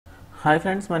Hi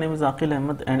friends, my name is Aqil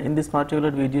Ahmed, and in this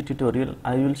particular video tutorial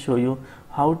I will show you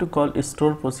how to call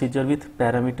store procedure with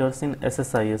parameters in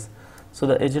SSIS. So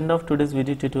the agenda of today's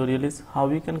video tutorial is how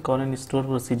we can call a store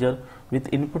procedure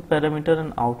with input parameter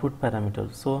and output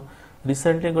parameter. So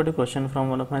recently I got a question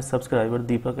from one of my subscribers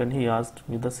Deepak, and he asked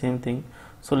me the same thing.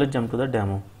 So let's jump to the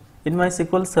demo. In my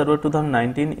SQL Server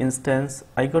 2019 instance,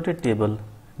 I got a table,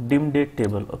 dim date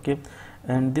table, okay,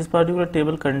 and this particular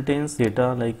table contains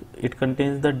data, like it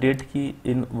contains the date key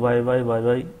in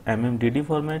YYYY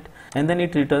format, and then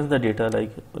it returns the data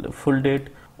like full date,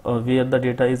 where the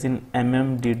data is in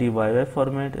YY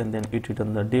format, and then it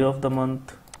returns the day of the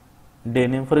month, day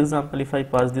name. For example, if I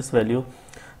pass this value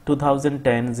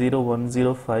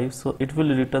 2010-01-05, so it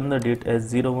will return the date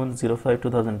as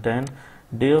 01-05-2010,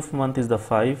 day of month is the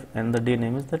 5, and the day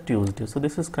name is the Tuesday. So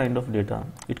this is kind of data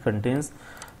it contains.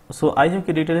 So I have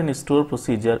created a store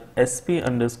procedure sp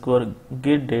underscore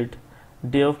get date,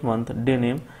 day of month, day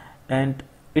name, and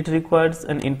it requires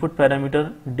an input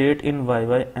parameter date in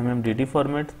YY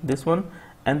format, this one,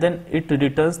 and then it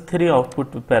returns three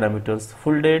output parameters: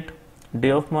 full date,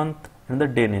 day of month, and the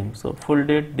day name. So full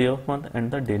date, day of month, and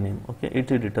the day name, okay,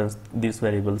 it returns these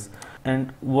variables.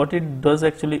 And what it does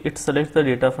actually, it selects the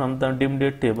data from the dim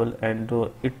date table, and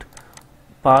it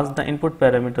passes the input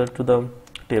parameter to the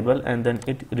table, and then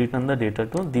it returns the data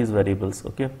to these variables,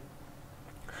 okay.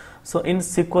 So in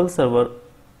SQL Server,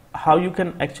 how you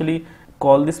can actually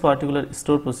call this particular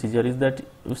store procedure is that,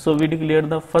 so we declare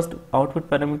the first output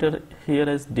parameter here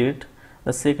as date,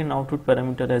 the second output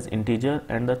parameter as integer,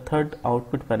 and the third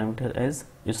output parameter as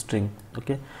string,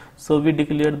 okay. So we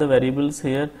declare the variables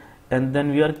here, and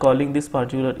then we are calling this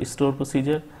particular store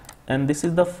procedure, and this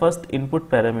is the first input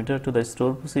parameter to the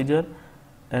store procedure,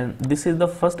 and this is the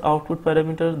first output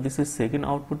parameter, this is second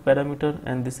output parameter,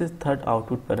 and this is third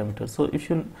output parameter. So if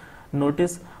you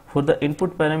notice, for the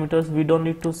input parameters we don't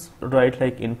need to write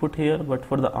like input here, but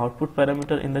for the output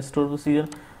parameter in the store procedure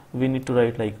we need to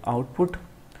write like output.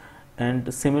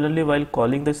 And similarly, while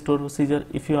calling the store procedure,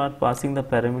 if you are passing the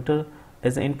parameter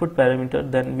as an input parameter,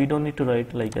 then we don't need to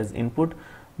write like as input,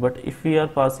 but if we are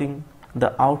passing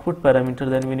the output parameter,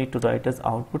 then we need to write as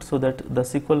output, so that the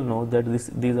SQL knows that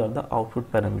these are the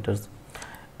output parameters.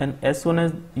 And as soon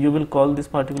as you will call this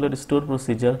particular store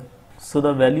procedure, so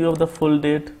the value of the full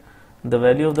date, the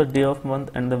value of the day of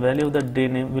month, and the value of the day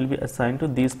name will be assigned to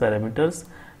these parameters,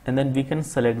 and then we can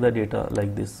select the data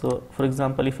like this. So for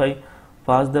example, if I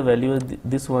pass the value as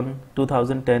this one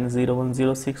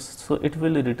 2010-01-06, so it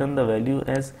will return the value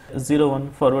as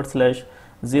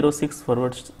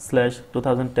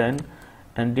 01/06/2010,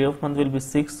 and day of month will be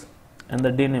 6, and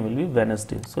the day name will be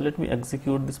Wednesday. So let me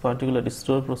execute this particular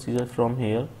store procedure from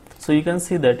here. So you can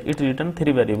see that it returned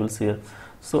three variables here.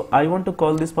 So I want to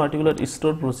call this particular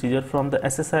store procedure from the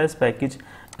SSIS package,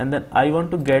 and then I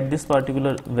want to get this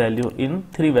particular value in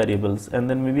three variables, and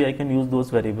then maybe I can use those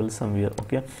variables somewhere,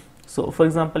 okay. So for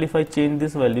example, if I change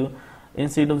this value,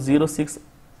 instead of 06,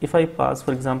 if I pass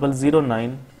for example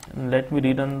 09, let me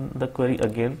rerun the query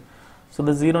again. So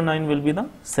the 09 will be the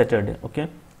Saturday, okay,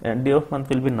 and day of month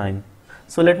will be 9.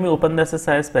 So let me open the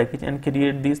SSIS package and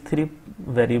create these three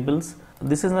variables.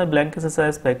 This is my blank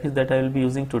SSIS package that I will be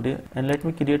using today, and let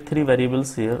me create three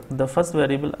variables here. The first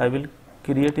variable I will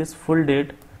create is full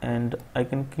date, and I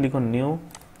can click on new,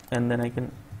 and then I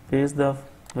can paste the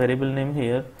variable name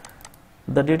here.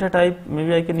 The data type,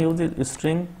 maybe I can use is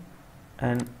string,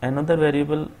 and another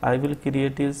variable I will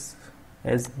create is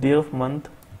as day of month.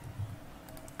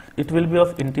 It will be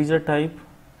of integer type,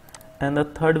 and the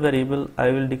third variable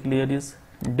I will declare is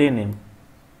day name.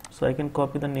 So I can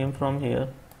copy the name from here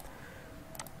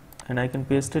and I can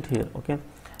paste it here, okay,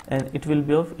 and it will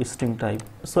be of string type.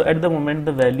 So at the moment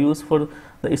the values for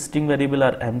the string variable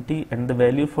are empty, and the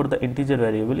value for the integer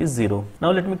variable is 0.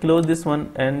 Now let me close this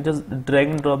one and just drag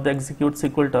and drop the execute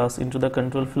SQL task into the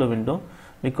control flow window,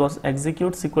 because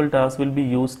execute SQL task will be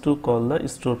used to call the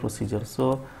store procedure.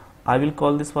 So I will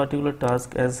call this particular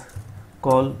task as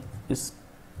call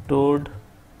stored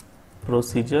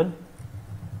procedure,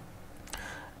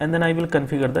 and then I will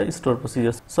configure the store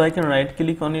procedure. So I can right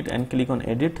click on it and click on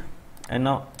edit, and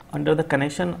now under the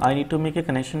connection I need to make a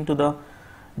connection to the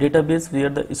database where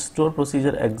the store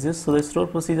procedure exists. So the store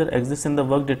procedure exists in the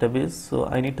work database, so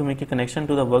I need to make a connection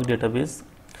to the work database,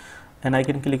 and I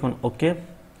can click on OK.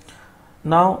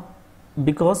 Now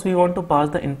because we want to pass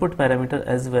the input parameter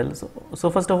as well, so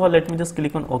first of all let me just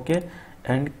click on OK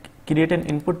and create an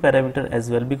input parameter as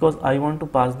well, because I want to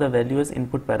pass the value as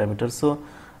input parameter. So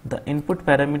the input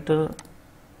parameter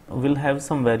will have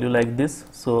some value like this.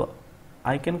 So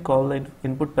I can call the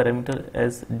input parameter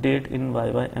as date in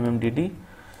YYMMDD.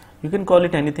 You can call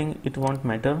it anything, it won't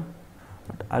matter.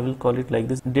 I will call it like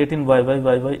this, date in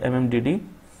YYYYMMDD,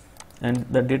 and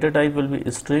the data type will be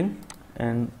string,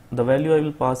 and the value I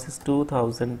will pass is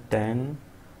 2010,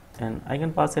 and I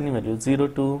can pass any value 0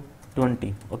 to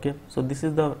 20. Okay, so this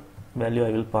is the value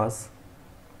I will pass.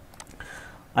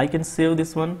 I can save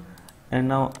this one, and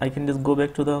now I can just go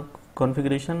back to the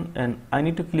configuration, and I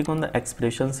need to click on the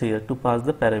expressions here to pass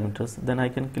the parameters. Then I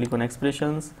can click on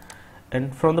expressions,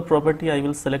 and from the property I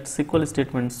will select SQL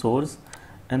statement source,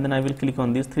 and then I will click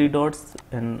on these three dots,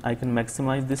 and I can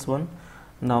maximize this one.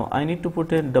 Now I need to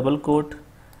put a double quote,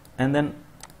 and then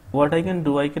what I can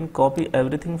do, I can copy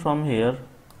everything from here,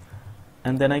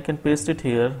 and then I can paste it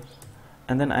here,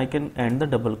 and then I can end the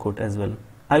double quote as well.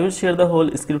 I will share the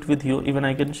whole script with you. Even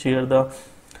I can share the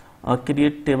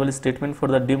create table statement for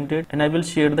the dim date, and I will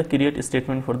share the create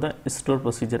statement for the store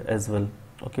procedure as well.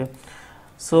 Okay,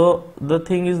 so the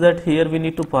thing is that here we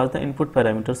need to pass the input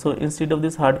parameter. So instead of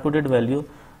this hard coded value,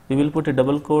 we will put a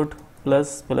double quote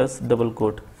plus plus double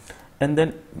quote, and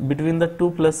then between the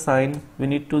two plus sign we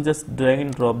need to just drag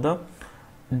and drop the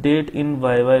date in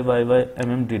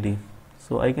YYYYMMDD.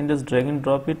 So I can just drag and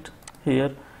drop it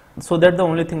here. So that's the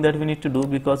only thing that we need to do,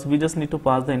 because we just need to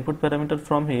pass the input parameter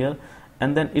from here,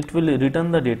 and then it will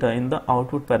return the data in the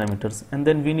output parameters, and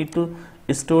then we need to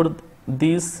store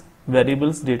these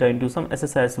variables data into some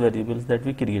SSIS variables that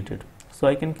we created. So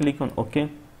I can click on OK,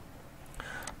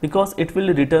 because it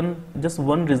will return just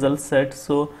one result set.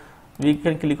 So we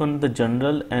can click on the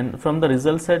general, and from the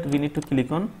result set we need to click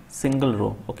on single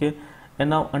row. Okay, and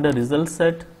now under result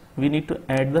set we need to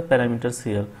add the parameters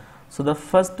here. So the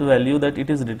first value that it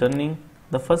is returning,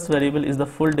 the first variable is the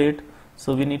full date,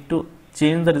 so we need to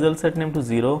change the result set name to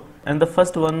 0, and the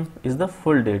first one is the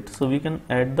full date, so we can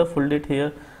add the full date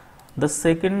here. The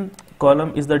second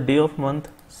column is the day of month,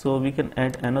 so we can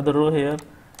add another row here,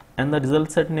 and the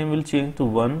result set name will change to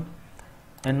 1,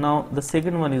 and now the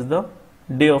second one is the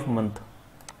day of month,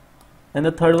 and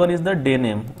the third one is the day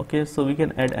name. Okay, so we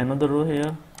can add another row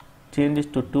here, change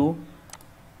it to 2,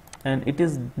 and it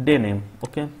is day name.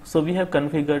 Okay, so we have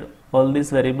configured all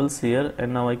these variables here,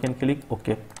 and now I can click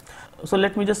OK. So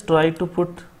let me just try to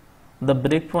put the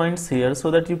breakpoints here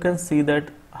so that you can see that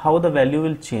how the value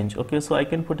will change. Okay, so I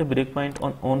can put a breakpoint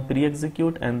on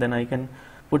pre-execute, and then I can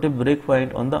put a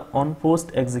breakpoint on the on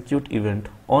post execute event.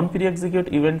 On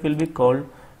pre-execute event will be called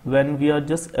when we are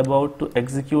just about to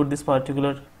execute this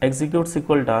particular execute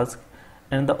SQL task,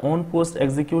 and the on post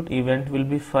execute event will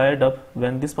be fired up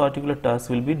when this particular task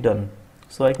will be done.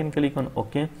 So I can click on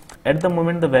OK. At the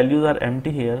moment the values are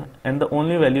empty here, and the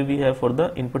only value we have for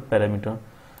the input parameter.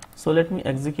 So let me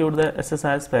execute the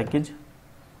SSIS package.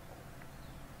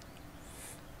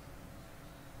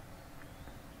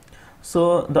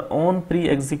 So the on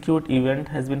pre-execute event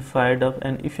has been fired up,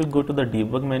 and if you go to the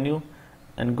debug menu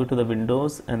and go to the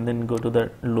Windows and then go to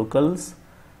the locals,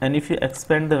 and if you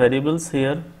expand the variables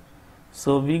here,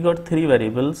 so we got three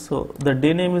variables. So the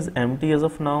day name is empty as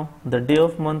of now, the day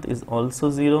of month is also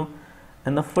 0,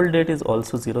 and the full date is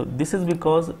also 0. This is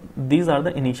because these are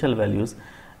the initial values,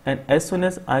 and as soon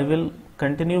as I will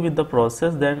continue with the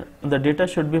process, then the data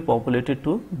should be populated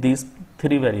to these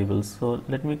three variables. So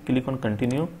let me click on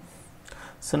continue.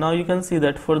 So now you can see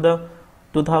that for the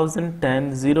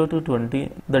 2010 0 to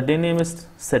 20, the day name is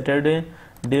Saturday,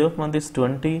 day of month is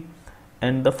 20,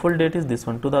 and the full date is this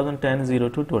one, 2010 0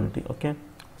 to 20. Okay,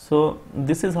 so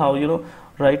this is how, you know,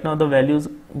 right now the values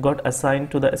got assigned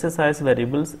to the SSIS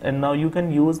variables, and now you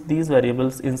can use these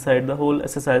variables inside the whole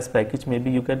SSIS package.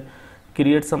 Maybe you can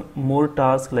create some more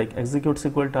tasks like execute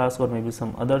SQL task, or maybe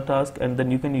some other task, and then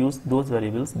you can use those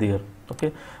variables there.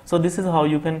 Okay, so this is how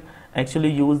you can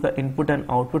actually use the input and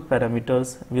output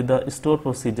parameters with the store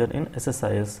procedure in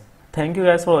SSIS. Thank you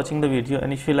guys for watching the video,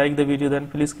 and if you like the video, then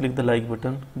please click the like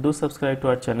button, do subscribe to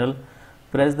our channel,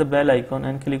 press the bell icon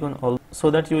and click on all so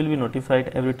that you will be notified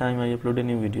every time I upload a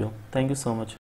new video. Thank you so much.